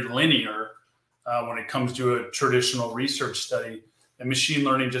it's very linear when it comes to a traditional research study. And machine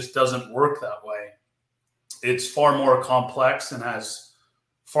learning just doesn't work that way. It's far more complex and has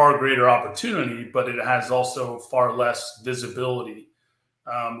far greater opportunity, but it has also far less visibility,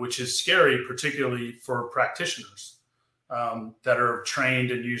 which is scary, particularly for practitioners that are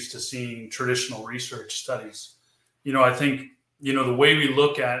trained and used to seeing traditional research studies. You know, I think, you know, the way we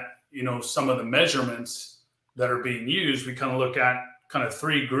look at, you know, some of the measurements that are being used, we kind of look at kind of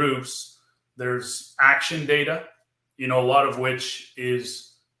three groups. There's action data, you know, a lot of which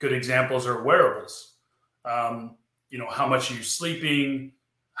is good examples are wearables. You know, how much are you sleeping?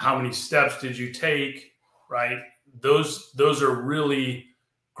 How many steps did you take? Right? Those are really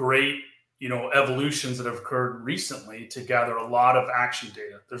great, evolutions that have occurred recently to gather a lot of action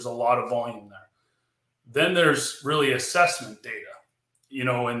data. There's a lot of volume there. Then there's really assessment data,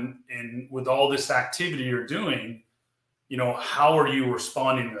 and with all this activity you're doing, how are you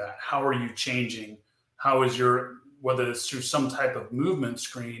responding to that? How are you changing? How is whether it's through some type of movement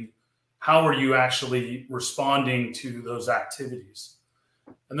screen, how are you actually responding to those activities?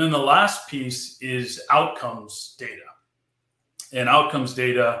 And then the last piece is outcomes data. And outcomes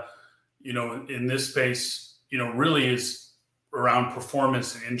data, in this space, really is around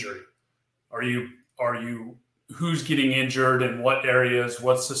performance and injury. Who's getting injured in what areas?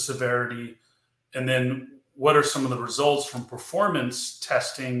 What's the severity? And then what are some of the results from performance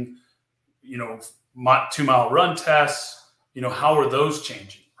testing, 2-mile run tests, how are those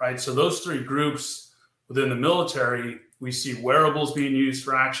changing, right? So those three groups within the military, we see wearables being used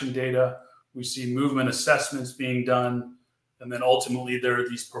for action data. We see movement assessments being done. And then ultimately there are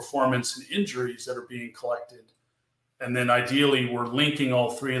these performance and injuries that are being collected. And then ideally we're linking all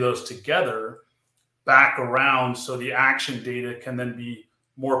three of those together back around so the action data can then be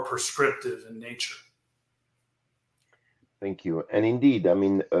more prescriptive in nature. Thank you. And indeed, I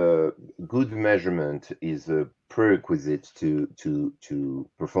mean, good measurement is a prerequisite to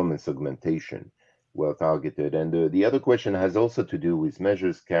performance augmentation, well targeted. And the other question has also to do with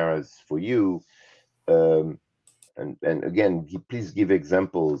measures, Karas, for you. And again, please give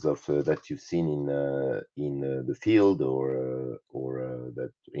examples of that you've seen in the field or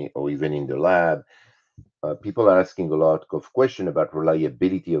even in the lab. People are asking a lot of questions about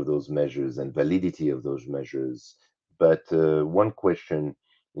reliability of those measures and validity of those measures. But one question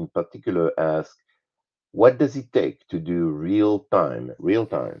in particular asks, what does it take to do real-time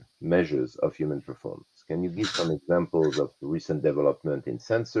measures of human performance? Can you give some examples of recent development in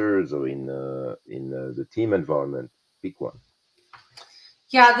sensors or in the team environment? Pick one.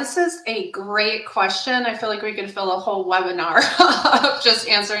 Yeah, this is a great question. I feel like we could fill a whole webinar of just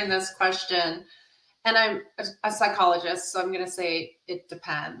answering this question. And I'm a psychologist, so I'm going to say it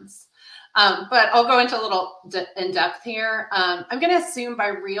depends. But I'll go into a little in depth here. I'm going to assume by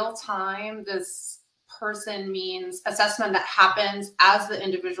real time, this person means assessment that happens as the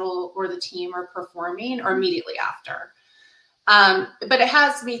individual or the team are performing or immediately after. But it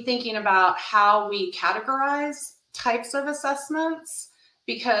has me thinking about how we categorize types of assessments,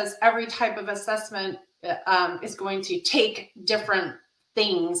 because every type of assessment is going to take different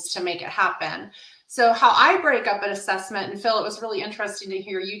things to make it happen. So how I break up an assessment, and Phil, it was really interesting to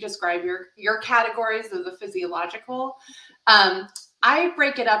hear you describe your categories of the physiological. I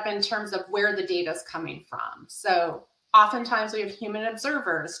break it up in terms of where the data is coming from. So oftentimes we have human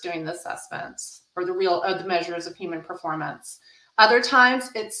observers doing the assessments or the measures of human performance. Other times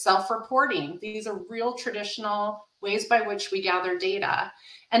it's self-reporting. These are real traditional ways by which we gather data.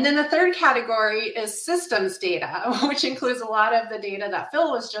 And then the third category is systems data, which includes a lot of the data that Phil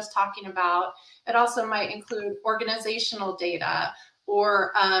was just talking about. It also might include organizational data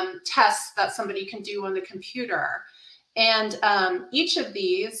or tests that somebody can do on the computer. And each of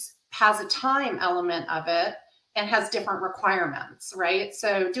these has a time element of it and has different requirements, right?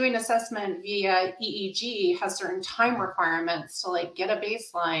 So doing assessment via EEG has certain time requirements to like get a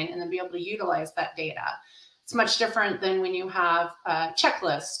baseline and then be able to utilize that data. It's much different than when you have a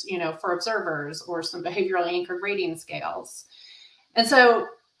checklist, for observers or some behaviorally anchored rating scales. And so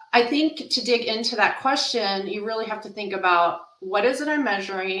I think to dig into that question, you really have to think about what is it I'm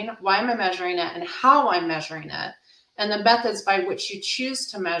measuring, why am I measuring it, and how I'm measuring it. And the methods by which you choose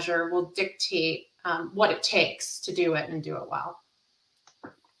to measure will dictate what it takes to do it and do it well.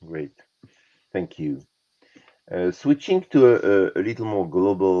 Great. Thank you. Switching to a little more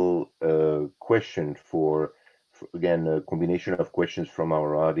global question for again, a combination of questions from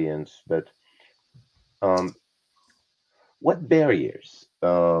our audience, but what barriers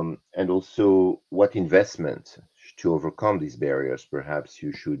and also what investment to overcome these barriers perhaps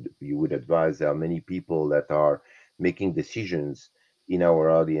you would advise? There are many people that are making decisions in our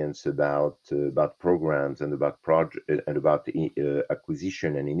audience about programs and about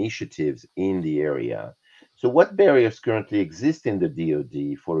acquisition and initiatives in the area. So what barriers currently exist in the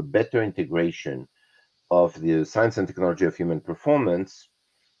DoD for a better integration of the science and technology of human performance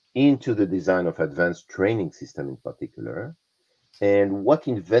into the design of advanced training system in particular? And what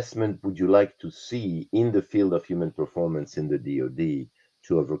investment would you like to see in the field of human performance in the DoD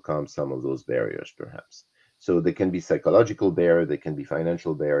to overcome some of those barriers, perhaps? So there can be psychological barriers, there can be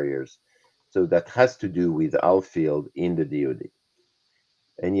financial barriers. So that has to do with our field in the DoD.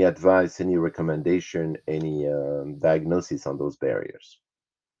 Any advice, any recommendation, any diagnosis on those barriers?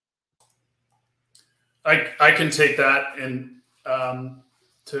 I can take that. And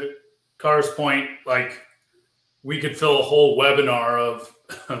to Car's point, like we could fill a whole webinar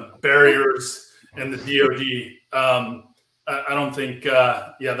of barriers in the DoD. I don't think,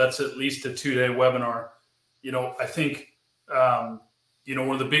 yeah, that's at least a 2-day webinar. I think, one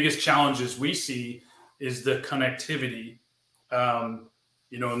of the biggest challenges we see is the connectivity, and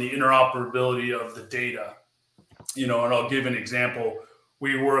the interoperability of the data. And I'll give an example.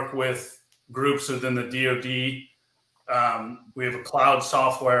 We work with groups within the DoD. We have a cloud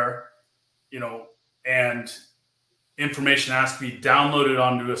software, and information has to be downloaded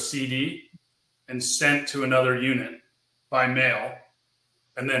onto a CD and sent to another unit by mail,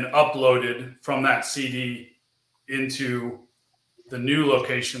 and then uploaded from that CD into the new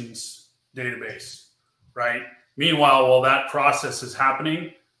locations database, right? Meanwhile, while that process is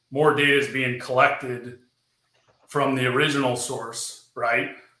happening, more data is being collected from the original source,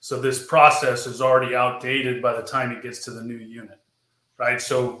 right? So this process is already outdated by the time it gets to the new unit, right?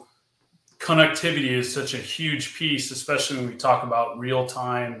 So connectivity is such a huge piece, especially when we talk about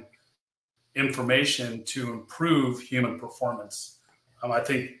real-time information to improve human performance. I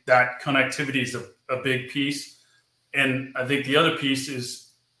think that connectivity is a big piece. And I think the other piece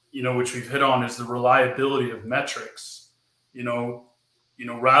is, which we've hit on, is the reliability of metrics.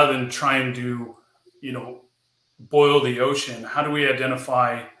 Rather than trying to, boil the ocean, how do we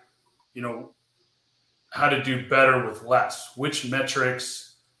identify, how to do better with less? Which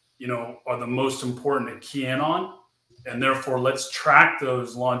metrics, are the most important to key in on? And therefore, let's track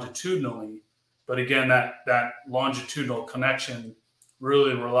those longitudinally. But again, that longitudinal connection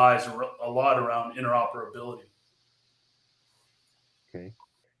really relies a lot around interoperability. Okay,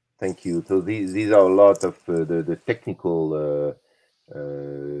 thank you. So these are a lot of the technical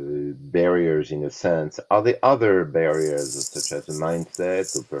barriers in a sense. Are there other barriers such as a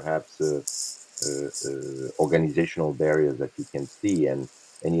mindset or perhaps organizational barriers that you can see, and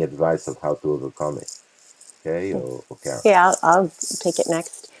any advice of how to overcome it? Okay, or Karen? Yeah, I'll take it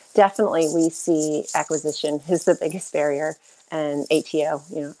next. Definitely, we see acquisition is the biggest barrier, and ATO,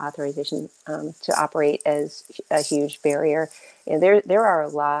 authorization to operate, as a huge barrier. And there are a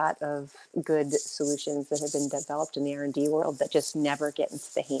lot of good solutions that have been developed in the R&D world that just never get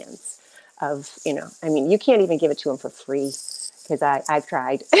into the hands of, you can't even give it to them for free, because I've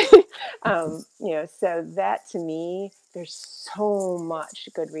tried. So that, to me, there's so much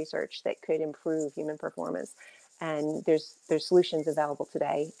good research that could improve human performance. And there's solutions available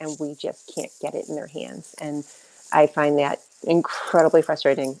today, and we just can't get it in their hands. And I find that incredibly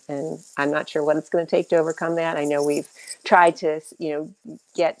frustrating, and I'm not sure what it's going to take to overcome that. I know we've tried to,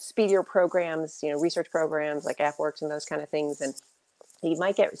 get speedier programs, research programs like AppWorks and those kind of things, and you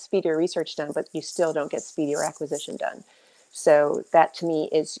might get speedier research done, but you still don't get speedier acquisition done. So that, to me,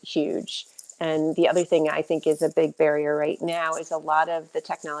 is huge. And the other thing I think is a big barrier right now is a lot of the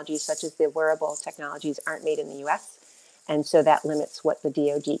technologies, such as the wearable technologies, aren't made in the US. And so that limits what the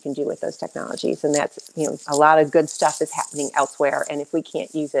DoD can do with those technologies. And that's, a lot of good stuff is happening elsewhere. And if we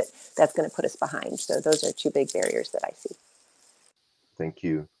can't use it, that's going to put us behind. So those are two big barriers that I see. Thank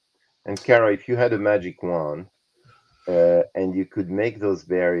you. And Kara, if you had a magic wand and you could make those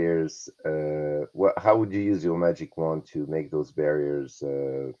barriers, how would you use your magic wand to make those barriers,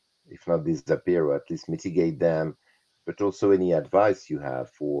 if not disappear, or at least mitigate them? But also any advice you have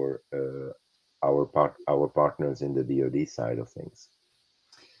for our partners in the DoD side of things?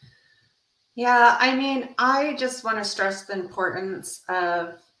 Yeah, I just want to stress the importance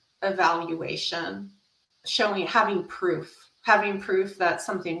of evaluation, having proof that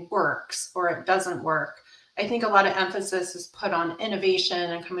something works or it doesn't work. I think a lot of emphasis is put on innovation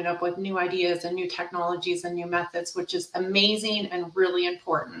and coming up with new ideas and new technologies and new methods, which is amazing and really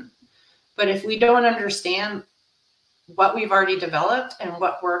important. But if we don't understand what we've already developed and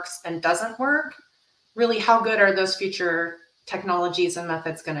what works and doesn't work, really, how good are those future technologies and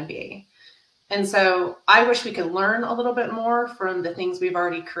methods going to be? And so I wish we could learn a little bit more from the things we've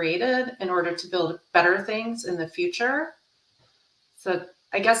already created in order to build better things in the future. So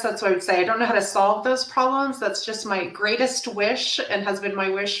I guess that's what I would say. I don't know how to solve those problems. That's just my greatest wish, and has been my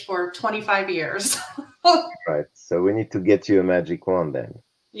wish for 25 years. Right. So we need to get you a magic wand then.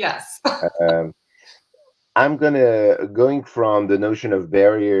 Yes. I'm going from the notion of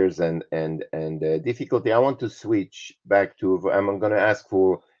barriers and difficulty. I want to switch back to, I'm going to ask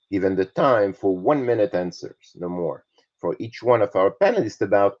for, given the time, for 1 minute answers, no more, for each one of our panelists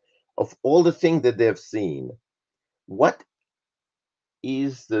about, of all the things that they've seen, what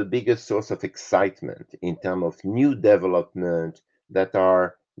is the biggest source of excitement in terms of new development that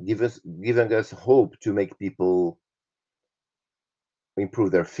are giving us hope to make people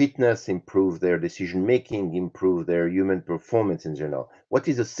improve their fitness, improve their decision making, improve their human performance in general? What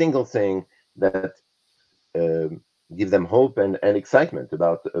is a single thing that give them hope and excitement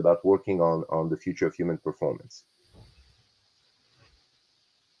about working on the future of human performance?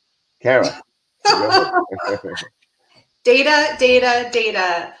 Kara, go ahead. Data, data,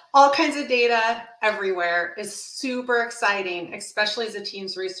 data, all kinds of data everywhere is super exciting, especially as a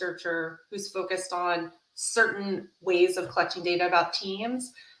teams researcher who's focused on certain ways of collecting data about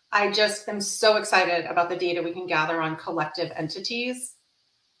teams. I just am so excited about the data we can gather on collective entities.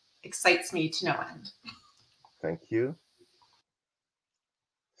 Excites me to no end. Thank you.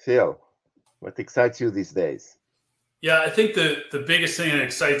 Phil, what excites you these days? Yeah, I think the biggest thing that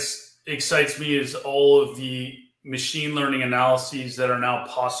excites me is all of the machine learning analyses that are now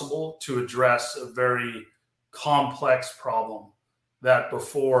possible to address a very complex problem that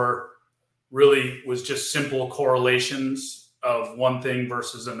before really was just simple correlations of one thing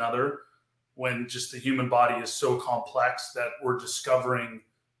versus another, when just the human body is so complex that we're discovering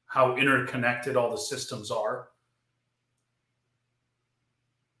how interconnected all the systems are.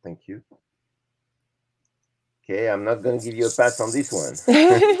 Thank you. Okay, I'm not going to give you a pass on this one.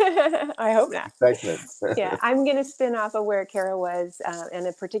 I hope not. Excitement. Yeah, I'm going to spin off of where Kara was in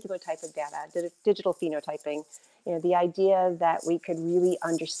a particular type of data, digital phenotyping. You know, the idea that we could really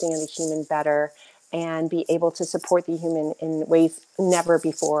understand the human better and be able to support the human in ways never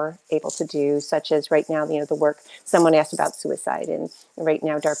before able to do, such as right now, you know, the work someone asked about suicide, and right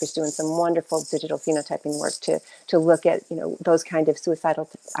now DARPA's doing some wonderful digital phenotyping work to look at, you know, those kind of suicidal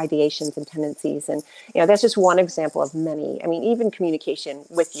ideations and tendencies. And, you know, that's just one example of many. I mean, even communication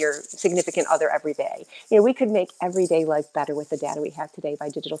with your significant other every day. You know, we could make everyday life better with the data we have today by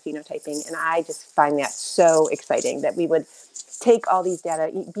digital phenotyping. And I just find that so exciting that we would take all these data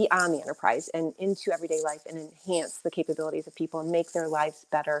beyond the enterprise and into everyday life and enhance the capabilities of people and make their lives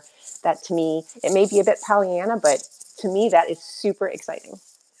better. That, to me, it may be a bit Pollyanna, but to me, that is super exciting.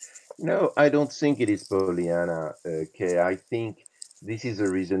 No, I don't think it is Pollyanna, Kay. I think this is the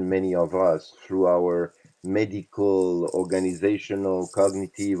reason many of us, through our medical, organizational,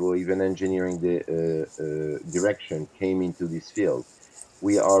 cognitive, or even engineering direction, came into this field.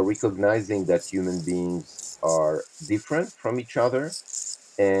 We are recognizing that human beings are different from each other,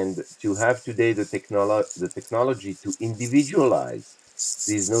 and to have today the technology to individualize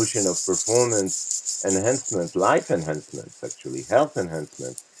this notion of performance enhancement, life enhancements, actually health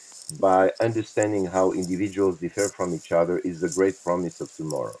enhancement, by understanding how individuals differ from each other, is the great promise of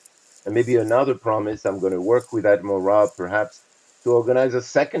tomorrow. And maybe another promise, I'm going to work with Admiral Rob perhaps to organize a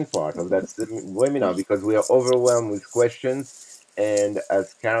second part of that webinar, because we are overwhelmed with questions. And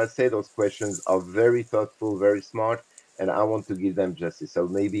as Kara said, those questions are very thoughtful, very smart, and I want to give them justice. So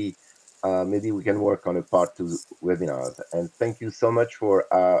maybe we can work on a part 2 webinars. And thank you so much for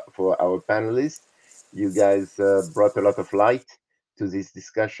our panelists. You guys brought a lot of light to this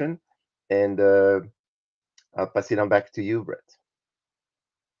discussion, and I'll pass it on back to you, Brett.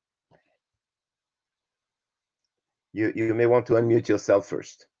 You may want to unmute yourself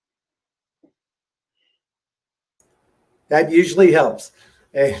first. That usually helps.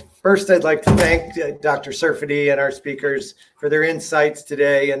 First, I'd like to thank Dr. Serfady and our speakers for their insights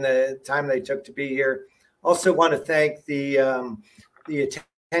today and the time they took to be here. Also want to thank the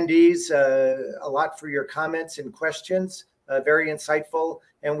attendees a lot for your comments and questions, very insightful.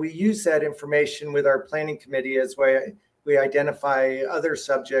 And we use that information with our planning committee as we identify other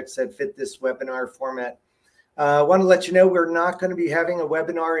subjects that fit this webinar format. I want to let you know we're not going to be having a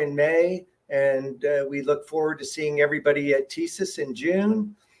webinar in May, and we look forward to seeing everybody at TSIS in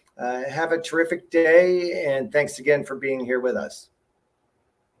June. Have a terrific day, and thanks again for being here with us.